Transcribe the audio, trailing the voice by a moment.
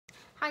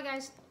Hi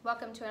guys,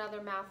 welcome to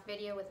another math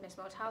video with Ms.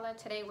 Motala.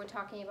 Today we're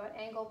talking about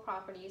angle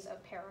properties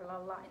of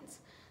parallel lines.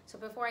 So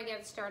before I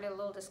get started, a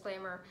little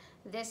disclaimer,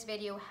 this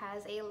video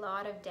has a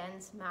lot of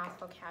dense math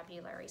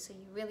vocabulary, so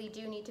you really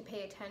do need to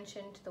pay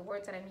attention to the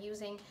words that I'm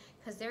using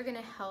because they're going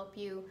to help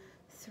you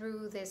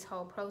through this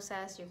whole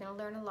process. You're going to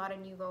learn a lot of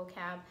new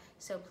vocab,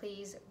 so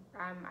please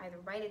either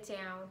write it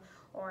down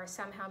or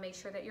somehow make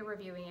sure that you're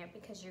reviewing it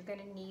because you're going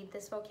to need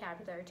this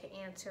vocabulary to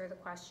answer the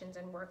questions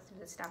and work through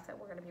the stuff that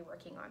we're going to be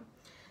working on.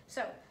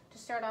 So to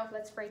start off,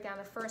 let's break down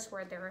the first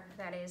word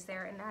that is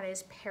there, and that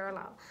is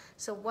parallel.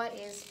 So what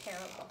is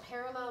parallel?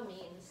 Parallel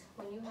means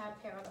when you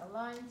have parallel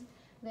lines,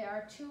 there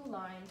are two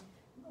lines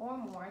or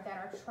more that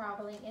are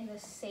traveling in the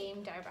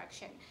same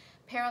direction.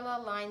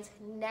 Parallel lines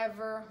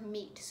never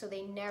meet, so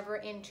they never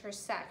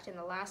intersect. In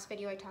the last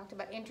video, I talked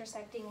about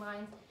intersecting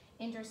lines.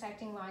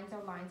 Intersecting lines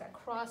are lines that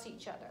cross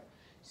each other.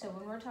 So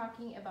when we're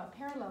talking about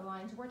parallel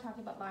lines, we're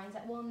talking about lines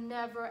that will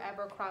never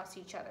ever cross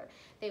each other.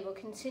 They will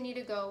continue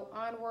to go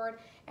onward.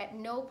 At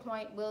no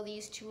point will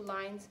these two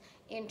lines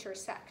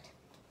intersect.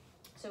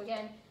 So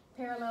again,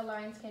 parallel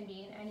lines can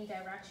be in any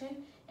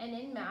direction. And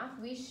in math,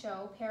 we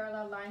show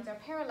parallel lines are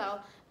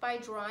parallel by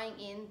drawing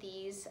in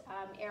these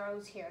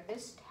arrows here.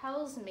 This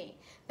tells me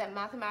that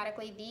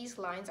mathematically these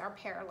lines are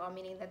parallel,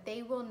 meaning that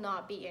they will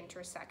not be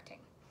intersecting.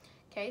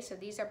 Okay, so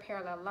these are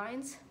parallel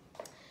lines.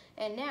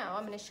 And now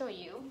I'm going to show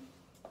you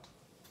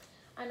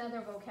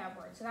another vocab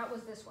word. So that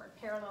was this word,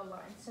 parallel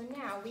lines. So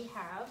now we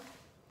have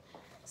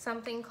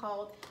something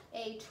called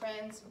a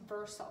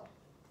transversal.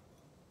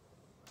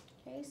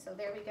 Okay, so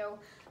there we go,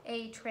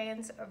 a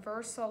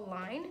transversal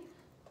line.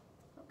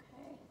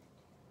 Okay.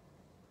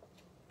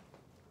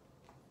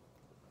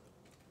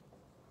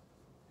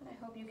 And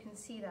I hope you can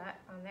see that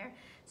on there.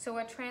 So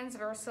a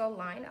transversal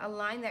line, a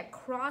line that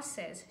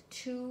crosses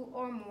two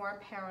or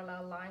more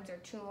parallel lines or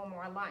two or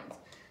more lines.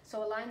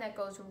 So a line that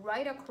goes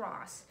right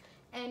across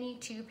any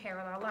two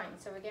parallel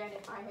lines. So again,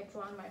 if I had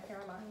drawn my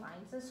parallel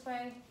lines this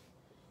way,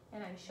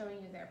 and I'm showing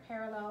you they're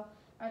parallel,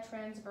 a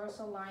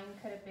transversal line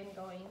could have been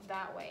going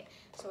that way.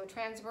 So a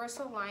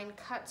transversal line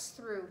cuts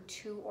through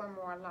two or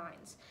more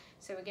lines.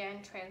 So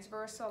again,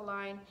 transversal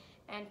line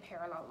and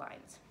parallel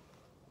lines.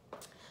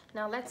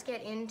 Now let's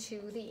get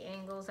into the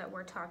angles that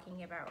we're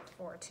talking about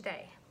for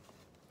today.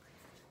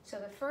 So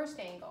the first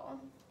angle,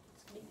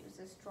 let me use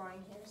this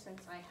drawing here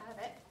since I have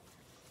it,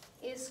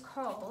 is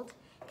called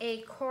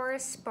a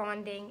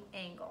corresponding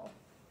angle.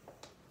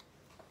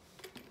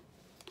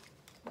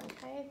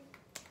 Okay.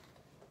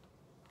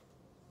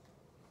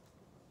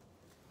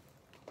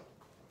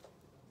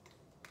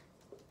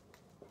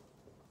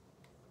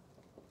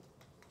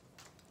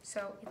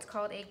 So it's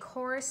called a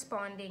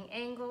corresponding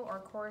angle or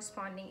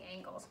corresponding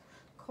angles.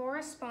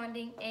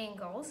 Corresponding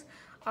angles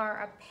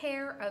are a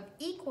pair of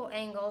equal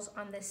angles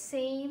on the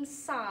same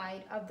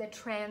side of the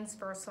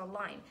transversal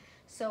line.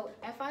 So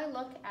if I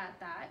look at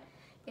that,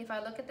 if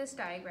I look at this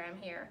diagram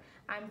here,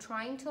 I'm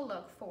trying to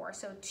look for,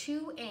 so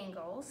two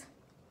angles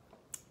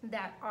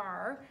that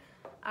are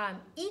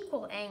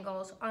equal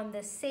angles on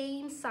the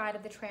same side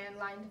of the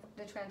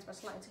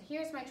transverse line. So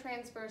here's my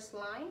transverse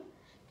line,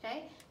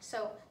 okay?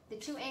 So the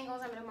two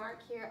angles I'm gonna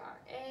mark here are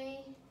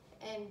A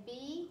and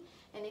B,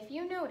 and if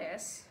you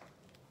notice,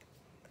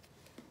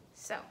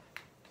 so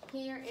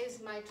here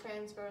is my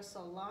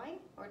transversal line,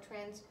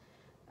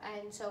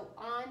 and so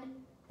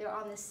they're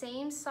on the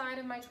same side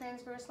of my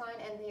transverse line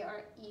and they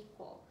are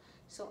equal.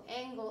 So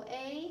angle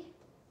A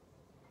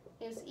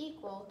is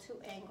equal to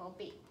angle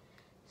B.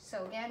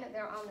 So again,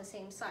 they're on the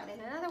same side. And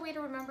another way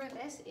to remember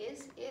this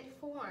is it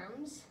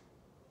forms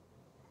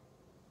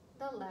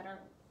the letter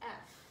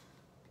F.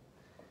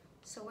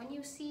 So when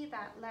you see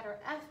that letter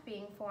F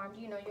being formed,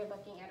 you know you're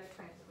looking at a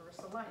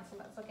transversal line. So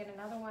let's look at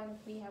another one.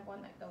 We have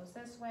one that goes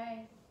this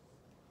way.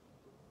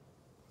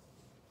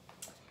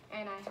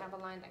 And I have a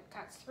line that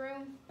cuts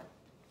through.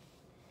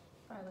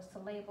 If I was to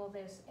label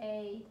this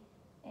A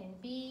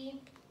and B,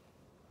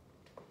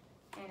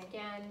 and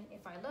again,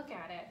 if I look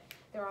at it,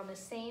 they're on the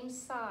same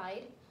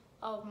side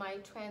of my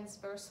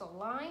transversal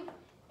line,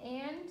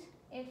 and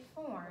it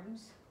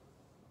forms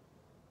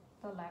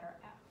the letter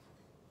F.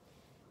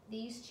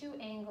 These two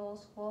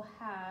angles will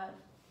have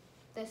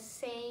the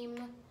same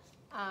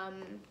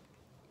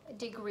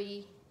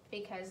degree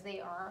because they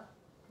are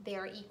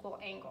equal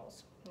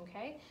angles,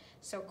 okay?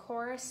 So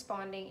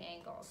corresponding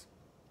angles.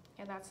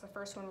 And that's the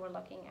first one we're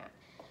looking at.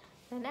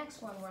 The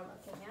next one we're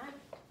looking at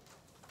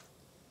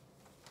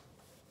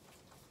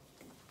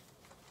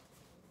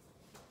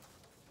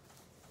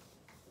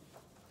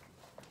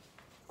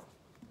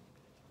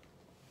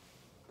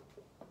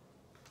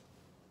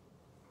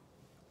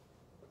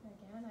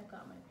again, I've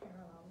got my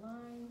parallel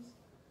lines,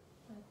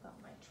 I've got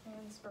my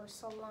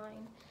transversal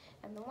line,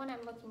 and the one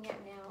I'm looking at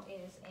now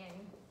is an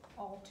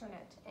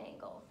alternate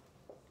angle.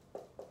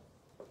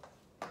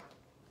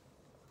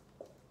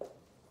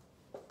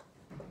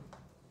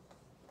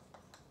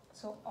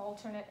 So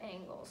alternate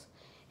angles.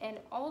 And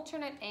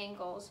alternate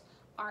angles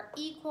are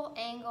equal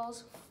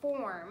angles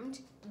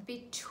formed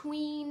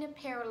between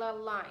parallel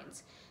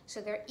lines. So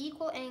they're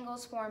equal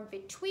angles formed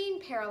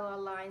between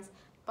parallel lines,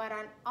 but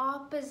on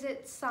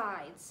opposite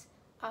sides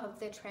of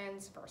the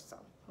transversal,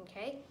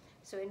 okay?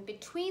 So in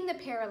between the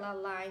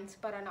parallel lines,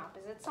 but on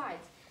opposite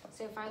sides.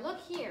 So if I look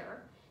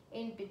here,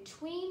 in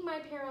between my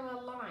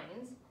parallel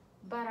lines,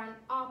 but on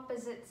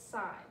opposite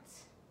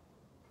sides.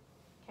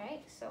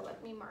 Okay, so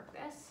let me mark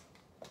this.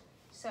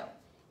 So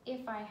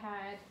if I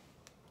had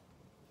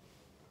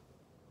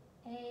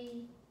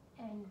A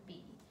and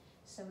B,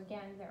 so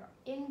again, they're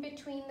in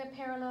between the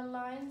parallel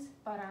lines,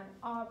 but on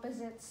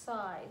opposite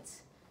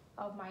sides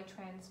of my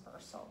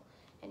transversal.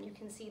 And you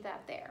can see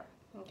that there,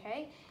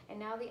 okay? And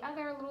now the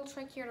other little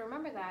trick here to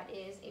remember that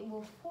is it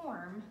will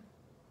form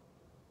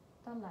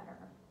the letter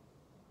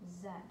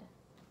Z.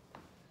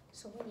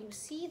 So when you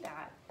see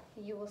that,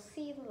 you will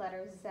see the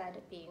letter Z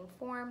being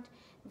formed.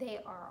 They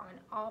are on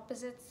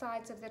opposite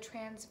sides of the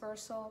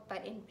transversal,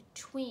 but in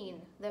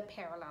between the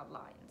parallel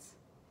lines,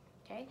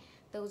 okay?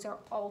 Those are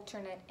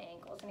alternate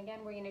angles. And again,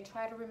 we're going to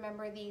try to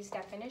remember these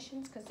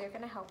definitions because they're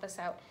going to help us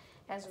out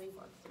as we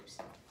work through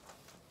stuff.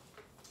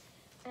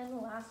 And the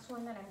last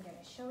one that I'm going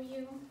to show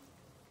you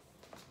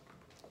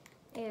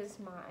is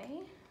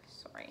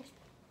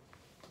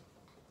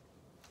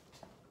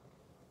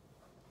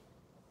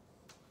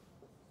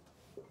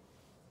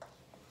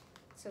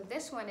so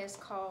this one is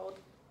called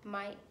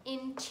my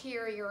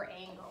interior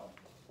angle.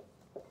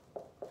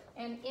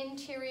 And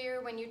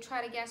interior, when you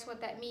try to guess what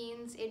that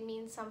means, it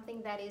means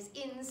something that is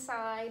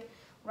inside,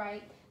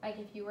 right? Like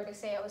if you were to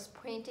say I was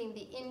painting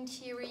the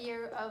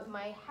interior of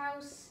my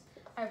house,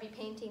 I'd be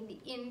painting the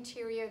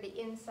interior, the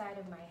inside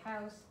of my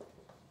house.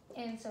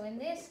 And so in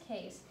this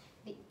case,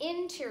 the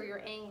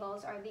interior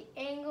angles are the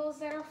angles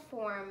that are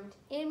formed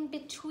in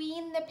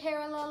between the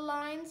parallel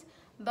lines,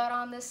 but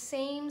on the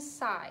same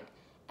side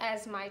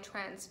as my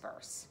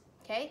transverse,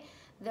 okay?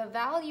 The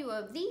value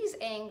of these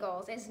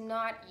angles is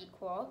not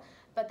equal,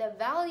 but the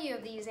value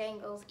of these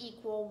angles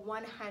equal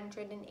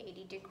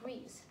 180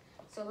 degrees.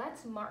 So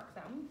let's mark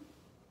them.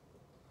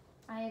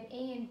 I have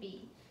A and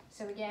B.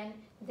 So again,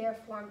 they're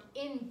formed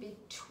in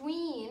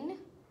between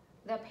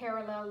the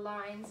parallel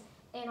lines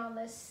and on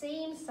the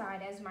same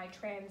side as my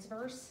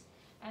transverse.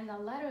 And the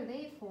letter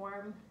they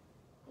form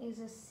is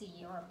a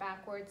C, or a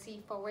backward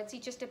C, forward C,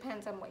 just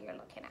depends on what you're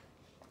looking at,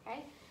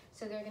 okay?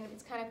 So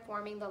it's kind of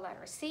forming the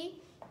letter C.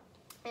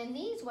 And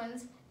these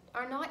ones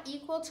are not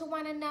equal to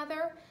one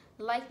another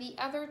like the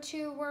other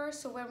two were.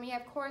 So when we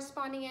have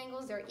corresponding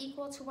angles, they're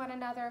equal to one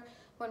another.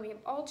 When we have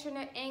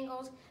alternate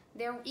angles,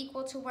 they're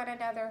equal to one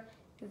another.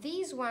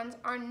 These ones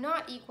are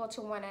not equal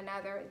to one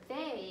another.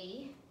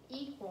 They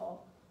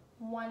equal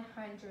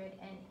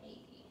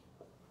 180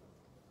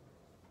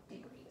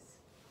 degrees.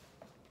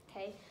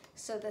 Okay,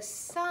 so the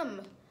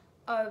sum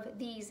of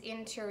these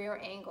interior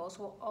angles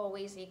will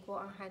always equal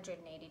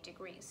 180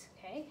 degrees.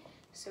 Okay,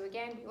 so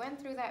again, we went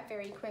through that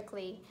very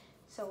quickly.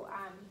 So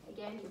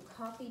again, you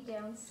copied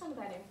down some of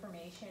that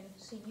information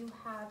so you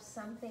have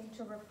something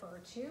to refer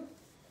to.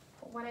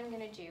 But what I'm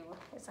going to do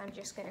is I'm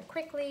just going to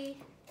quickly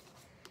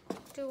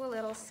do a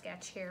little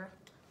sketch here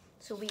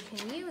so we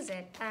can use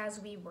it as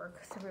we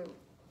work through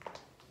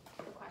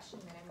the question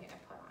that I'm going to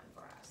put on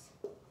for us.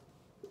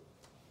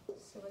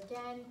 So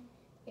again,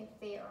 if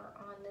they are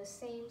on the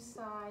same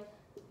side,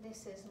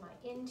 this is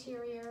my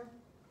interior.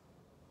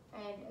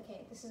 And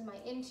okay, this is my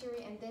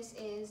interior, and this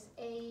is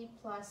A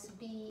plus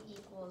B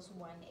equals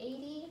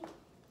 180.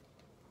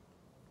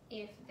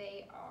 If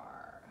they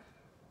are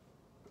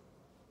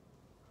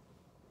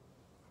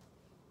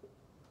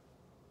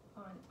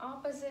on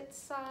opposite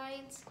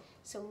sides,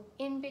 so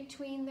in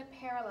between the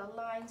parallel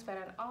lines, but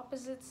on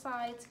opposite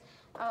sides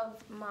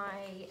of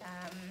my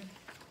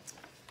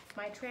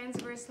my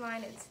transverse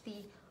line, it's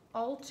the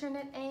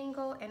alternate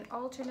angle, and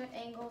alternate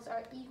angles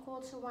are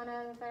equal to one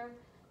another.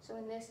 So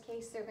in this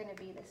case, they're going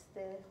to be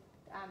the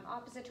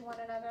opposite to one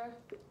another.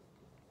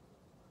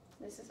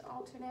 This is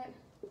alternate.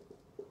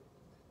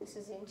 This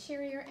is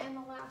interior, and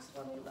the last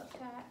one we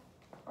looked at,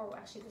 oh,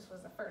 actually this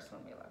was the first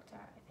one we looked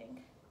at, I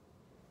think,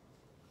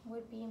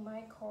 would be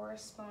my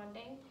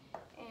corresponding.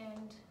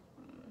 And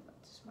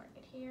let's just mark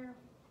it here.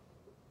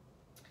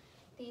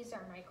 These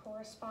are my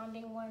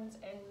corresponding ones,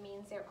 and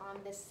means they're on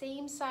the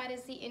same side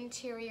as the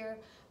interior,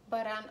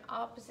 but on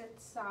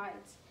opposite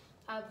sides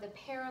of the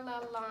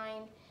parallel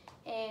line.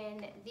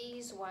 And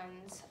these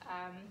ones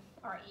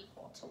are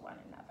equal to one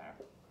another.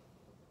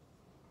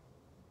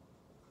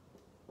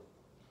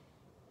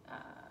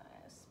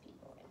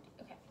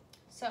 Okay,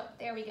 so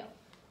there we go.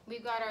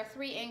 We've got our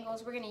three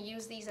angles. We're going to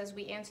use these as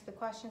we answer the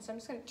question. So I'm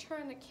just going to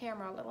turn the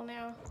camera a little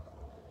now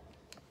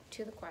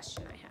to the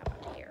question I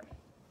have out here.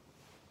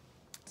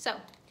 So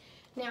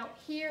now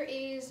here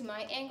is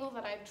my angle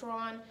that I've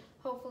drawn.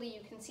 Hopefully you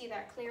can see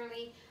that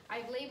clearly.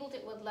 I've labeled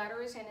it with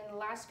letters, and in the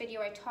last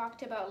video I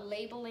talked about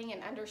labeling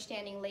and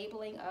understanding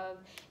labeling of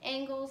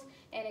angles.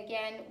 And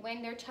again,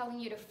 when they're telling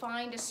you to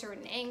find a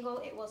certain angle,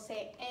 it will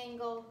say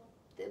angle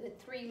with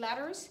three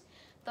letters.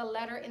 The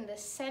letter in the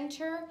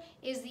center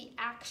is the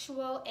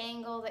actual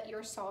angle that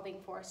you're solving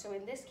for. So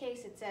in this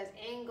case, it says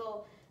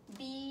angle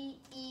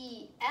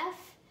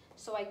BEF.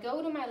 So I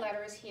go to my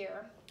letters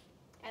here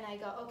and I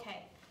go,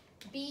 okay,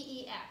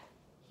 BEF.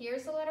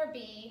 here's the letter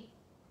B,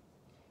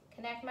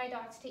 connect my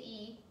dots to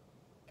E,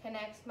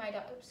 connect my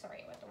dots, oops,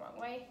 sorry, I went the wrong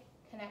way,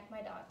 connect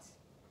my dots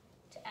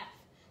to F.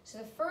 So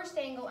the first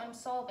angle I'm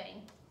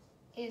solving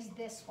is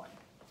this one,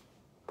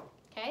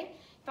 okay?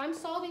 If I'm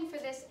solving for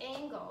this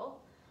angle,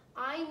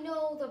 I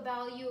know the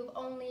value of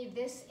only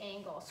this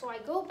angle. So I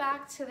go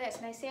back to this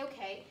and I say,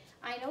 okay,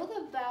 I know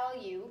the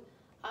value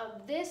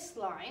of this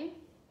line,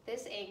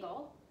 this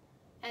angle,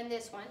 and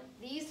this one.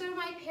 These are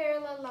my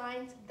parallel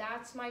lines,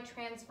 that's my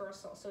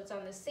transversal. So it's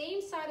on the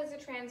same side as the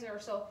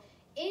transversal,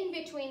 in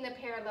between the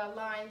parallel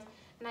lines,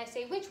 and I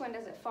say, which one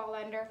does it fall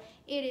under?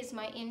 It is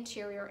my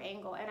interior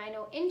angle, and I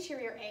know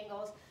interior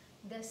angles,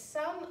 the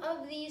sum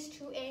of these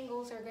two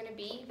angles are gonna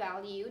be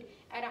valued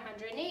at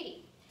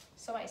 180.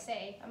 So I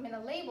say, I'm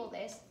gonna label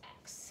this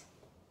X.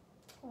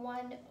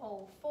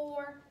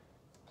 104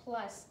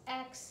 plus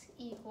X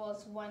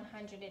equals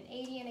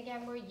 180, and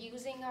again, we're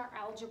using our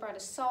algebra to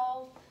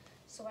solve.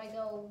 So I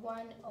go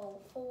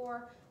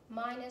 104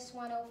 minus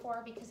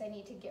 104 because I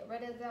need to get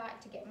rid of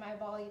that to get my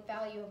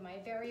value of my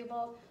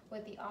variable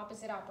with the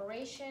opposite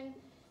operation.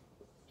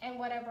 And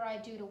whatever I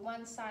do to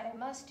one side, I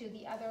must do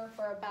the other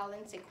for a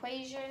balanced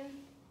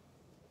equation.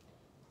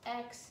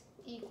 X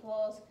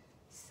equals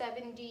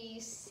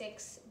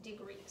 76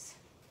 degrees.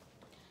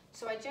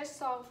 So I just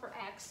solved for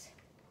X.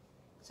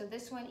 So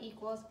this one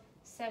equals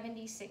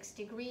 76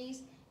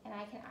 degrees, and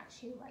I can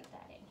actually write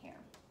that in here.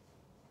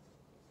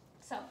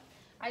 So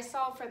I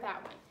solved for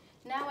that one.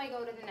 Now I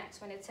go to the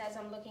next one. It says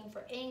I'm looking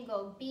for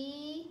angle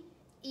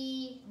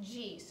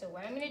BEG. So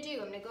what I'm going to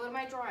do, I'm going to go to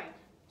my drawing.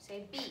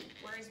 Say B.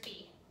 Where is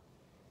B?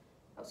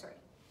 Oh, sorry.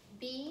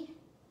 B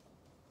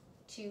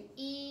to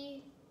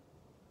E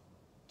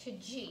to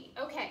G.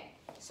 Okay,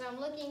 so I'm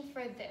looking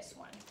for this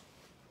one.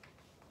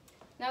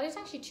 Now there's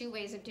actually two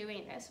ways of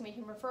doing this, and we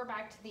can refer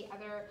back to the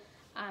other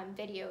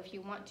video if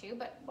you want to,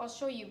 but I'll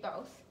show you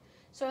both.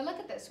 So I look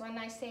at this one and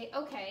I say,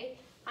 okay,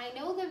 I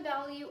know the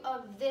value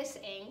of this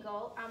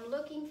angle. I'm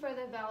looking for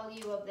the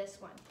value of this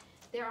one.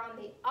 They're on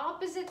the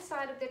opposite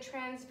side of the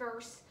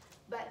transverse,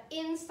 but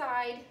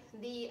inside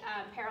the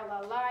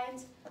parallel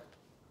lines.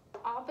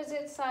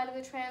 Opposite side of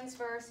the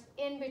transverse,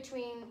 in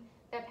between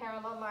the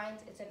parallel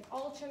lines. It's an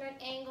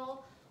alternate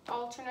angle.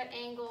 Alternate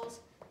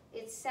angles,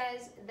 it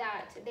says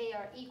that they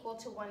are equal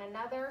to one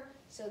another.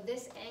 So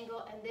this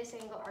angle and this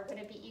angle are going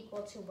to be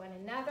equal to one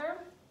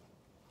another.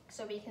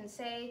 So we can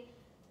say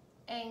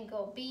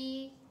angle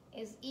B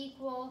is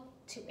equal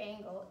to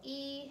angle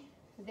E.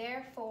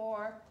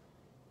 Therefore,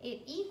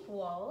 it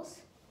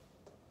equals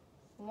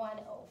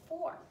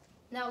 104.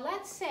 Now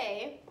let's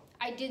say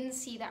I didn't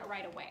see that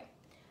right away,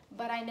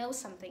 but I know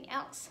something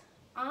else.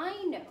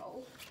 I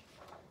know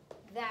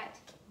that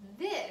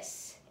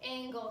this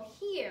angle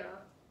here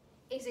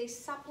is a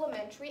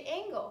supplementary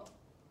angle.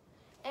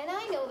 And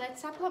I know that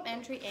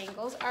supplementary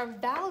angles are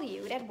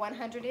valued at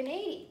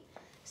 180.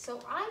 So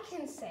I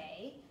can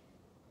say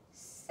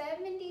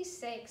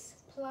 76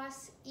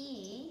 plus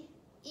E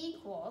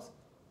equals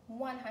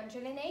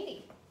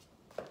 180.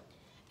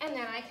 And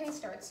then I can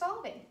start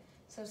solving.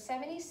 So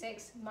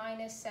 76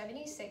 minus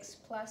 76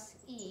 plus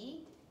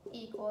E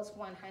equals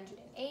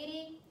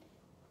 180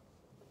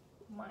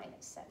 minus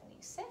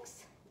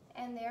 76.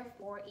 And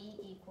therefore E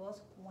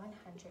equals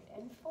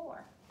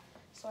 104.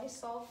 So I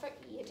solve for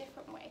E a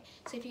different way.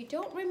 So if you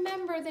don't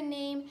remember the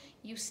name,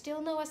 you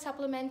still know a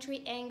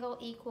supplementary angle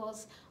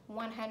equals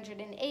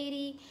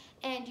 180,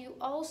 and you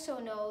also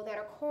know that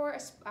a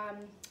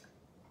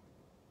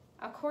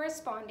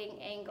corresponding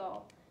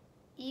angle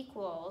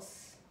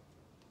equals,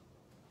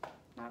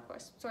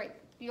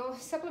 your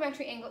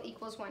supplementary angle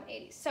equals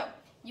 180. So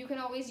you can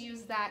always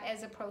use that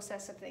as a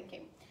process of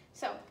thinking.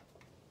 So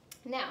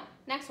now,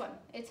 next one,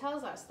 it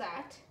tells us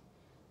that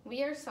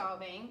we are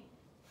solving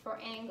for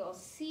angle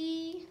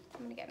C.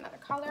 I'm going to get another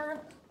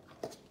color.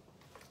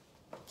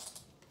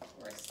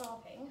 We're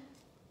solving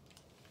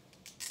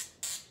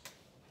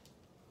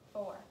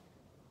for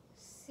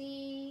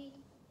C,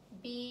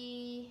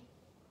 B,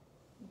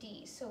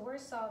 D. So we're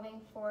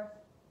solving for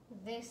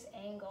this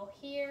angle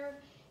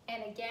here.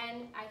 And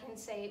again, I can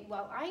say,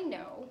 well, I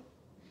know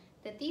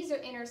that these are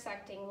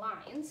intersecting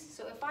lines.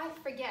 So if I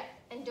forget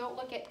and don't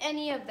look at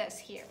any of this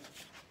here.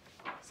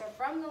 So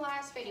from the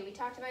last video, we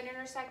talked about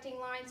intersecting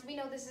lines. We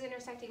know this is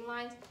intersecting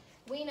lines.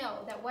 We know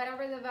that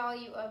whatever the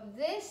value of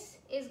this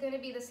is going to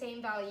be the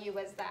same value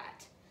as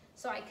that.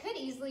 So I could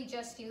easily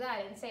just do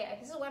that and say,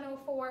 this is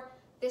 104,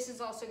 this is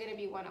also going to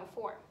be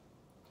 104.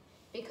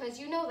 Because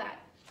you know that.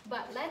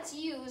 But let's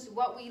use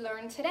what we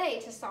learned today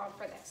to solve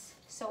for this.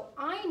 So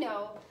I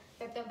know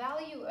that the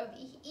value of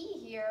E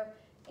here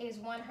is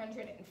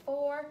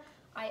 104.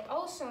 I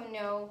also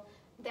know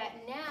that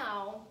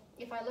now,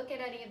 if I look at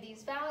any of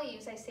these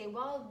values, I say,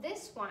 well,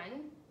 this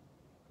one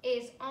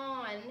is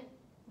on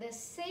the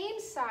same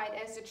side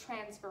as the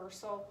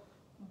transversal,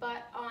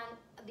 but on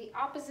the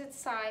opposite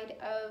side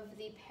of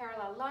the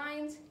parallel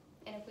lines.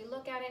 And if we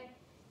look at it,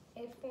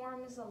 it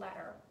forms the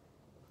letter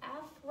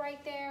F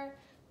right there,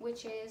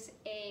 which is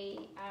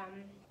a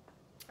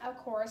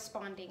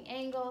corresponding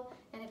angle.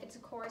 And if it's a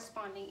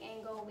corresponding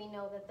angle, we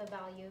know that the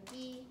value of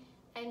E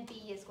and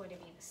going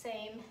to be the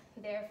same.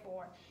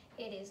 Therefore,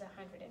 it is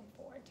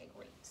 104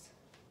 degrees.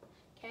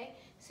 Okay,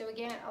 so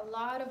again, a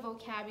lot of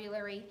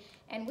vocabulary,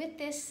 and with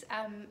this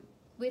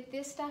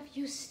stuff,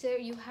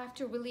 you have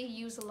to really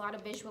use a lot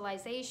of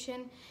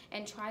visualization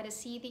and try to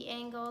see the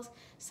angles.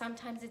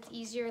 Sometimes it's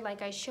easier,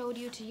 like I showed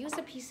you, to use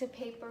a piece of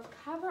paper,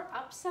 cover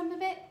up some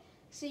of it,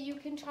 so you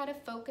can try to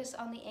focus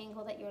on the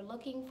angle that you're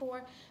looking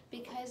for,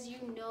 because you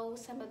know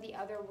some of the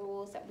other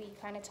rules that we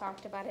kind of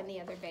talked about in the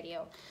other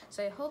video.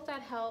 So I hope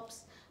that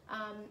helps.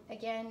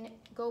 Again,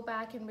 go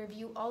back and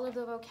review all of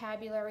the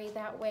vocabulary.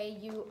 That way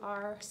you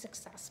are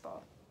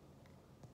successful.